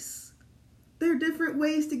place. There are different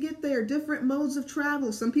ways to get there, different modes of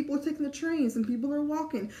travel. Some people are taking the train, some people are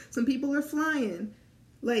walking, some people are flying.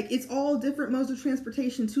 Like, it's all different modes of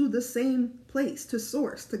transportation to the same place, to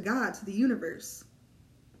source, to God, to the universe.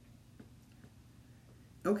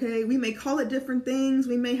 Okay, we may call it different things,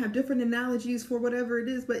 we may have different analogies for whatever it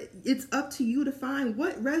is, but it's up to you to find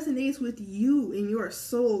what resonates with you in your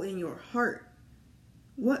soul, in your heart.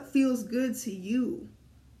 What feels good to you?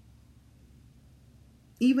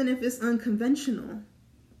 Even if it's unconventional,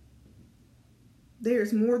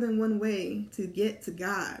 there's more than one way to get to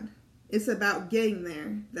God. It's about getting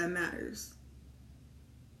there that matters.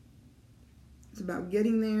 It's about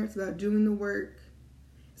getting there. It's about doing the work.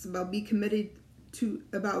 It's about being committed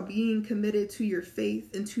to your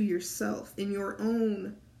faith and to yourself in your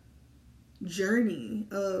own journey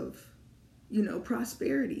of,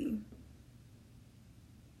 prosperity.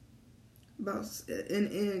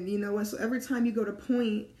 And you know what, so every time you go to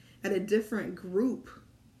point at a different group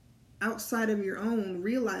outside of your own,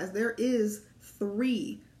 realize there is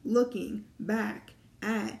 3 looking back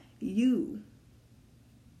at you.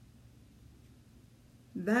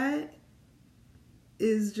 That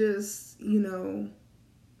is just, one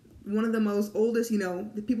of the most oldest,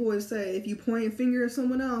 the people always say, if you point a finger at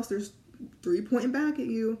someone else, there's 3 pointing back at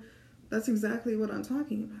you. That's exactly what I'm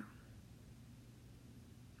talking about.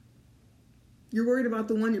 You're worried about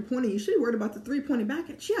the one you're pointing. You should be worried about the 3 pointing back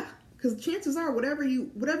at you. Because chances are,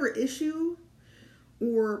 whatever issue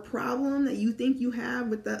or problem that you think you have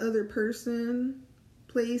with that other person,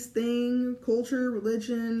 place, thing, culture,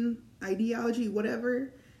 religion, ideology,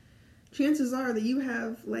 whatever, chances are that you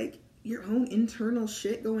have your own internal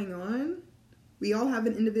shit going on. We all have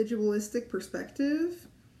an individualistic perspective,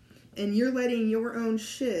 and you're letting your own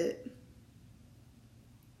shit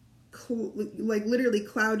literally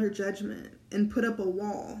cloud your judgment and put up a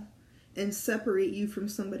wall and separate you from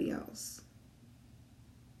somebody else.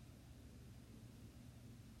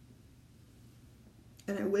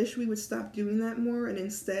 And I wish we would stop doing that more and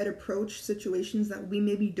instead approach situations that we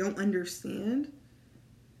maybe don't understand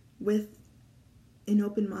with an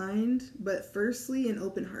open mind, but firstly an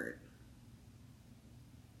open heart.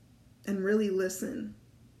 And really listen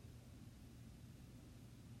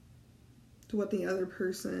to what the other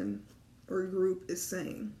person or group is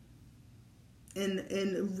saying.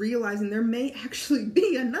 and realizing there may actually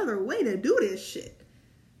be another way to do this shit.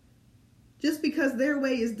 Just because their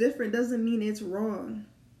way is different doesn't mean it's wrong.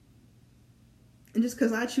 And just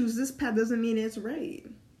because I choose this path doesn't mean it's right.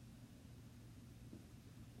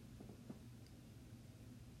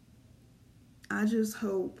 I just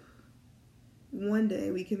hope one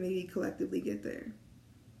day we can maybe collectively get there.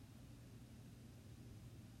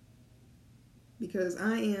 Because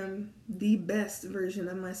I am the best version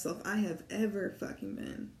of myself I have ever fucking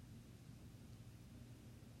been.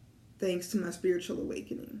 Thanks to my spiritual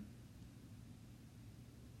awakening.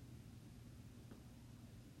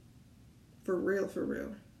 For real, for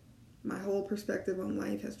real. My whole perspective on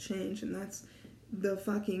life has changed, and that's the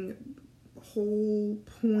fucking whole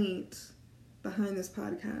point behind this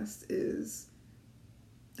podcast is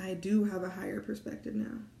I do have a higher perspective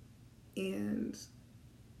now. And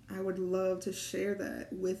I would love to share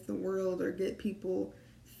that with the world, or get people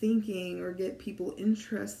thinking, or get people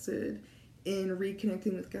interested in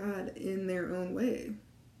reconnecting with God in their own way.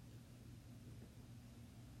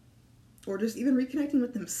 Or just even reconnecting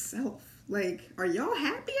with themselves. Like, are y'all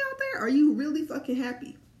happy out there? Are you really fucking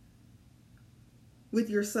happy? With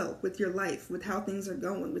yourself, with your life, with how things are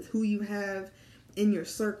going, with who you have in your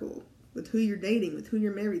circle, with who you're dating, with who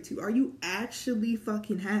you're married to. Are you actually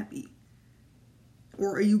fucking happy?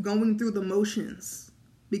 Or are you going through the motions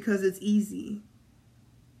because it's easy?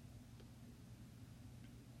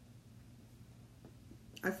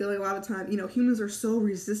 I feel like a lot of times, humans are so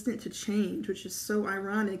resistant to change, which is so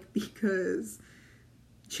ironic because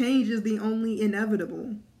change is the only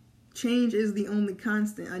inevitable. Change is the only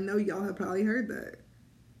constant. I know y'all have probably heard that.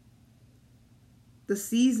 The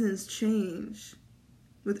seasons change.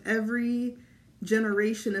 With every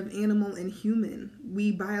generation of animal and human,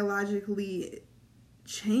 we biologically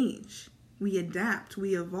change. We adapt.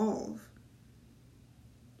 We evolve.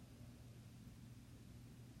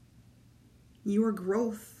 Your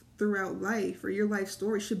growth throughout life, or your life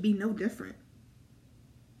story, should be no different.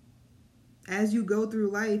 As you go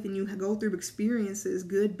through life and you go through experiences,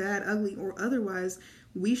 good, bad, ugly, or otherwise,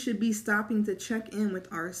 we should be stopping to check in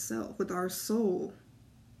with ourselves, with our soul.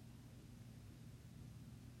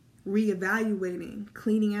 Reevaluating,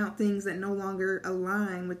 cleaning out things that no longer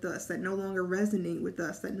align with us, that no longer resonate with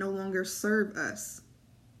us, that no longer serve us.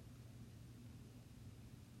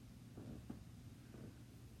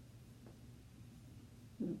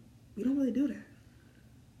 We don't really do that.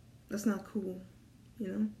 That's not cool,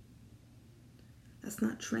 That's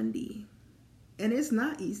not trendy. And it's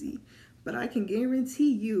not easy. But I can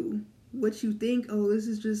guarantee you, what you think, oh, this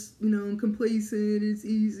is just, complacent, it's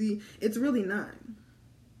easy. It's really not.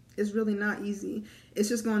 It's really not easy. It's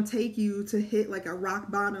just going to take you to hit like a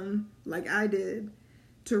rock bottom, like I did,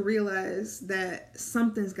 to realize that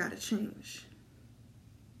something's got to change.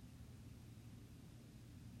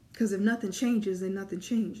 Because if nothing changes, then nothing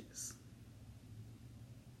changes.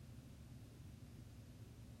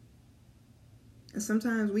 And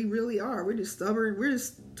sometimes we really are. We're just stubborn. We're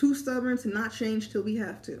just too stubborn to not change till we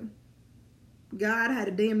have to. God had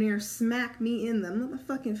to damn near smack me in the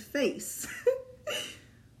motherfucking face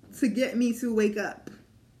to get me to wake up.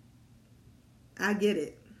 I get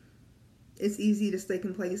it. It's easy to stay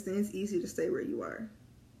complacent. It's easy to stay where you are.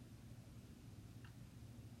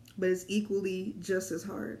 But it's equally just as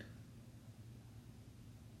hard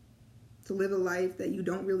to live a life that you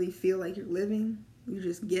don't really feel like you're living. You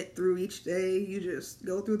just get through each day. You just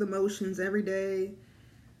go through the motions every day.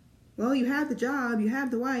 Well, you have the job, you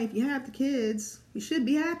have the wife, you have the kids. You should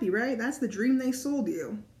be happy, right? That's the dream they sold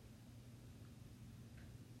you.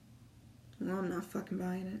 Well, I'm not fucking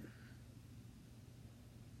buying it.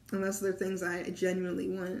 Unless there are things I genuinely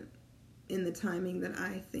want in the timing that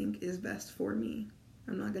I think is best for me.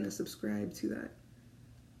 I'm not going to subscribe to that.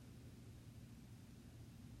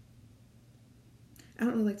 I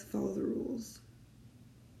don't really like to follow the rules.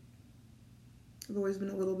 I've always been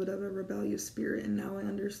a little bit of a rebellious spirit, and now I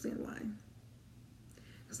understand why.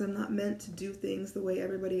 Because I'm not meant to do things the way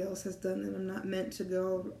everybody else has done them. I'm not meant to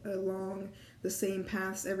go along the same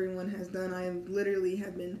paths everyone has done. I literally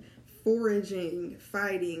have been foraging,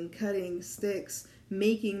 fighting, cutting sticks,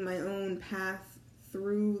 making my own path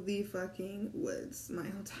through the fucking woods my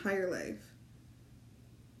entire life.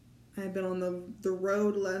 I've been on the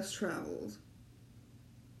road less traveled.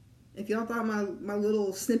 If y'all thought my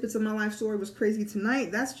little snippets of my life story was crazy tonight,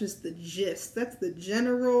 that's just the gist. That's the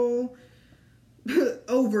general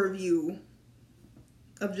overview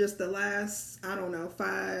of just the last, I don't know,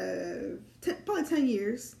 probably 10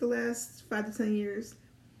 years. The last 5 to 10 years.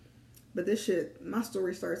 But this shit, my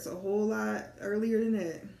story starts a whole lot earlier than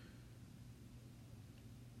that.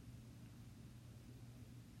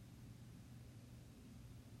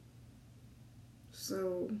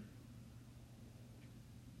 So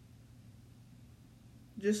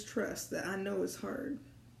just trust that I know it's hard,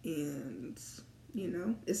 and you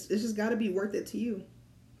know, it's just got to be worth it to you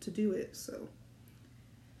to do it. So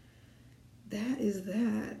that is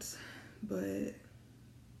that. But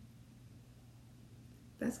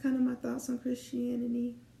that's kind of my thoughts on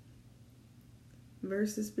Christianity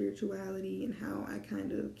versus spirituality and how I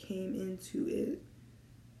kind of came into it.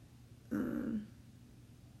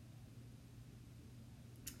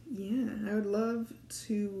 Yeah, I would love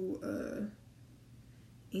to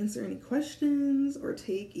answer any questions or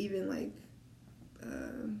take even like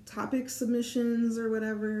topic submissions or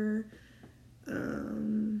whatever.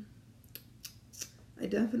 I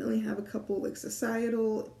definitely have a couple like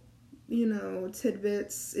societal, you know,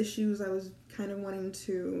 tidbits, issues I was kind of wanting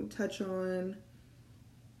to touch on.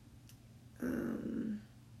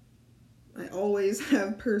 I always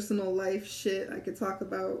have personal life shit I could talk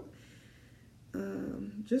about.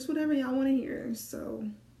 Just whatever y'all want to hear. So,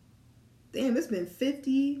 damn, it's been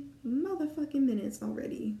 50 motherfucking minutes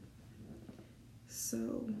already.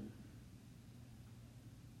 So,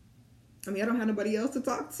 I mean, I don't have nobody else to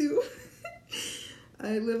talk to.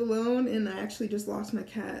 I live alone, and I actually just lost my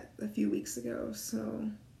cat a few weeks ago. So,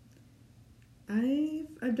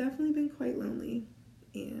 I've definitely been quite lonely.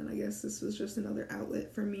 And I guess this was just another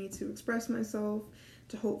outlet for me to express myself,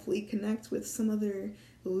 to hopefully connect with some other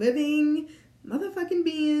living motherfucking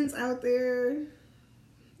beings out there.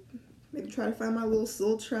 Maybe try to find my little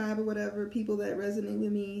soul tribe or whatever, people that resonate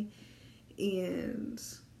with me. And,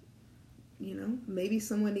 you know, maybe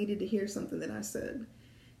someone needed to hear something that I said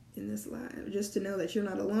in this live. Just to know that you're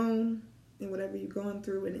not alone in whatever you're going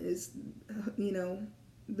through. And it is, you know,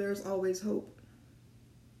 there's always hope.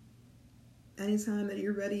 Anytime that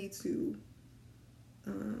you're ready to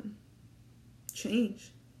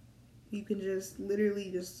change, you can just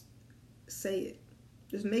literally just say it.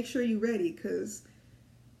 Just make sure you're ready, because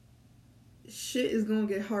shit is going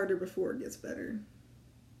to get harder before it gets better.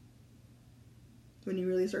 When you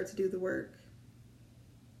really start to do the work.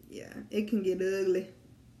 Yeah, it can get ugly.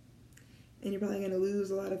 And you're probably going to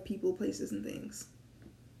lose a lot of people, places, and things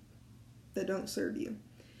that don't serve you.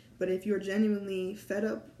 But if you're genuinely fed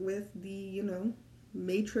up with the, you know,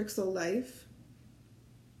 matrix of life,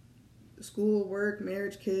 school, work,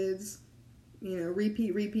 marriage, kids, you know,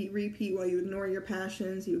 repeat while you ignore your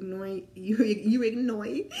passions, you ignore your,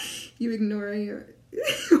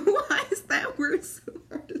 why is that word so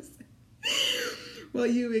hard to say? Well,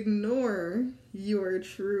 you ignore your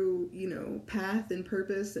true, you know, path and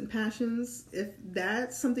purpose and passions. If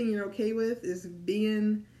that's something you're okay with, is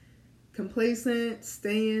being complacent,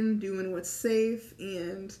 staying, doing what's safe,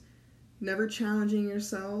 and never challenging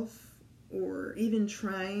yourself or even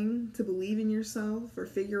trying to believe in yourself or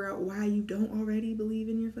figure out why you don't already believe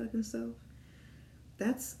in your fucking self,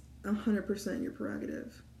 that's 100% your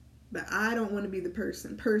prerogative. But I don't want to be the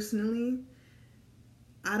person, personally,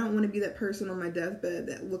 I don't want to be that person on my deathbed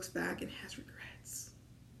that looks back and has regrets.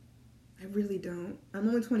 I really don't. I'm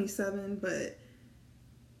only 27, but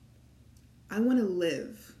I want to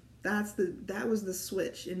live. That was the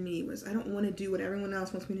switch in me, was I don't want to do what everyone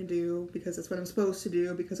else wants me to do because that's what I'm supposed to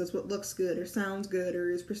do, because it's what looks good or sounds good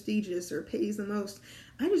or is prestigious or pays the most.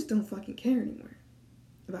 I just don't fucking care anymore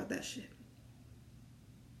about that shit.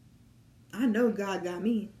 I know God got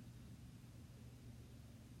me.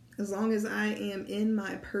 As long as I am in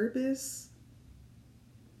my purpose,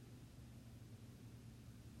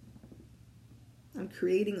 I'm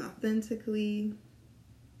creating authentically,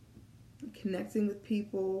 connecting with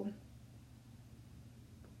people,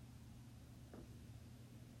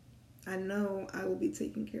 I know I will be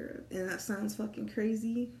taken care of. And that sounds fucking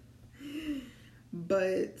crazy,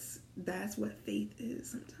 but that's what faith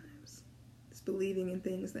is sometimes. It's believing in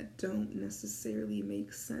things that don't necessarily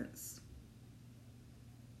make sense.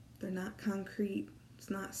 They're not concrete.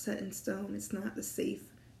 It's not set in stone. It's not the safe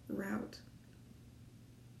route.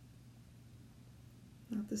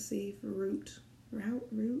 Not the safe route.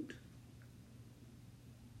 Route?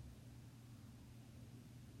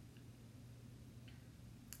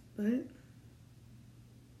 But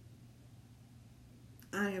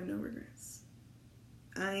I have no regrets.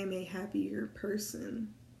 I am a happier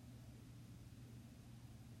person.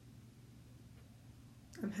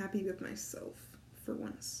 I'm happy with myself for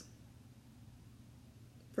once.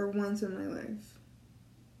 For once in my life.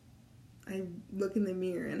 I look in the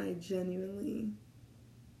mirror and I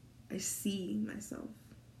see myself.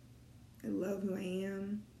 I love who I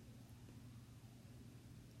am.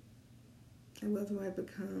 I love who I've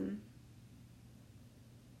become.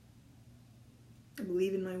 I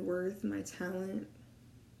believe in my worth, my talent.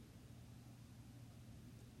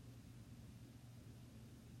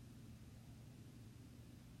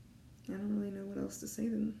 else to say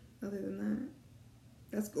other than that.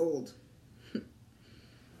 That's gold.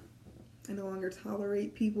 I no longer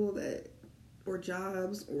tolerate people or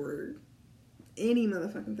jobs, or any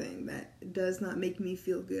motherfucking thing that does not make me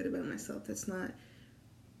feel good about myself. That's not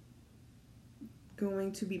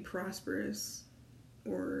going to be prosperous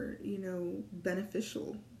or,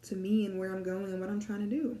 beneficial to me and where I'm going and what I'm trying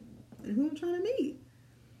to do and who I'm trying to be.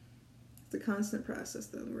 It's a constant process,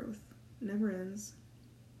 though. Growth never ends.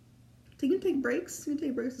 You can take breaks. You can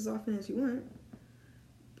take breaks as often as you want.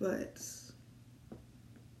 But,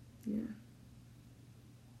 yeah.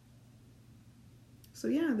 So,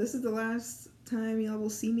 yeah, this is the last time y'all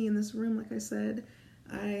will see me in this room. Like I said,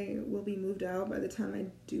 I will be moved out by the time I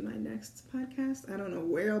do my next podcast. I don't know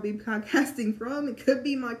where I'll be podcasting from. It could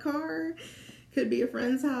be my car. Could be a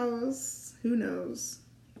friend's house. Who knows?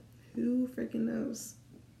 Who freaking knows?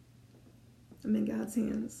 I'm in God's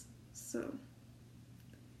hands. So,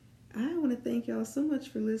 I want to thank y'all so much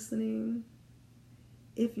for listening.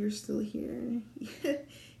 If you're still here,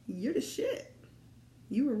 you're the shit.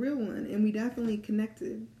 You a real one, and we definitely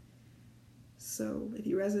connected. So if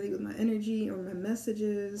you resonate with my energy or my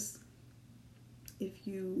messages, if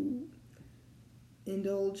you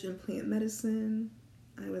indulge in plant medicine,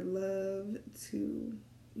 I would love to,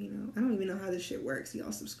 I don't even know how this shit works.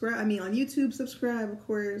 Y'all subscribe. On YouTube, subscribe, of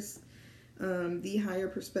course. The Higher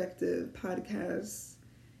Perspective podcast.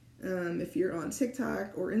 If you're on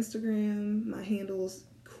TikTok or Instagram, my handle's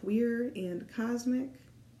Queer and Cosmic.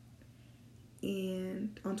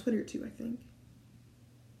 And on Twitter too, I think.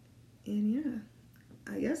 And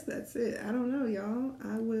yeah, I guess that's it. I don't know, y'all.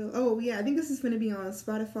 I think this is going to be on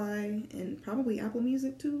Spotify and probably Apple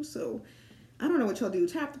Music too. So I don't know what y'all do.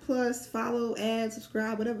 Tap the plus, follow, add,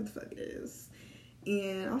 subscribe, whatever the fuck it is.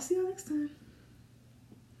 And I'll see y'all next time.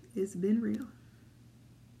 It's been real.